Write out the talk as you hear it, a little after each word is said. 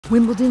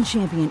Wimbledon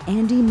champion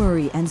Andy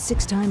Murray and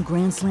six-time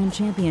Grand Slam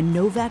champion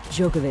Novak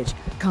Djokovic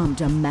come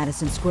to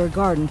Madison Square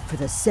Garden for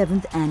the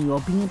 7th annual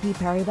BNP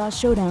Paribas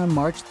Showdown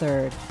March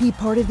 3rd. Be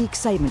part of the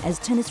excitement as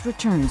tennis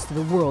returns to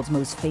the world's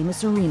most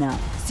famous arena.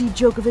 See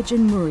Djokovic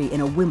and Murray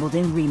in a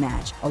Wimbledon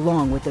rematch,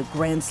 along with the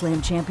Grand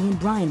Slam champion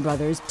Bryan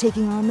brothers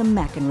taking on the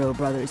McEnroe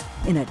brothers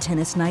in a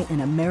Tennis Night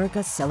in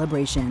America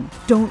celebration.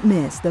 Don't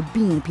miss the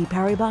BNP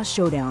Paribas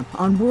Showdown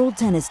on World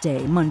Tennis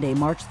Day, Monday,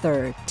 March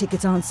 3rd.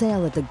 Tickets on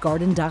sale at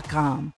thegarden.com.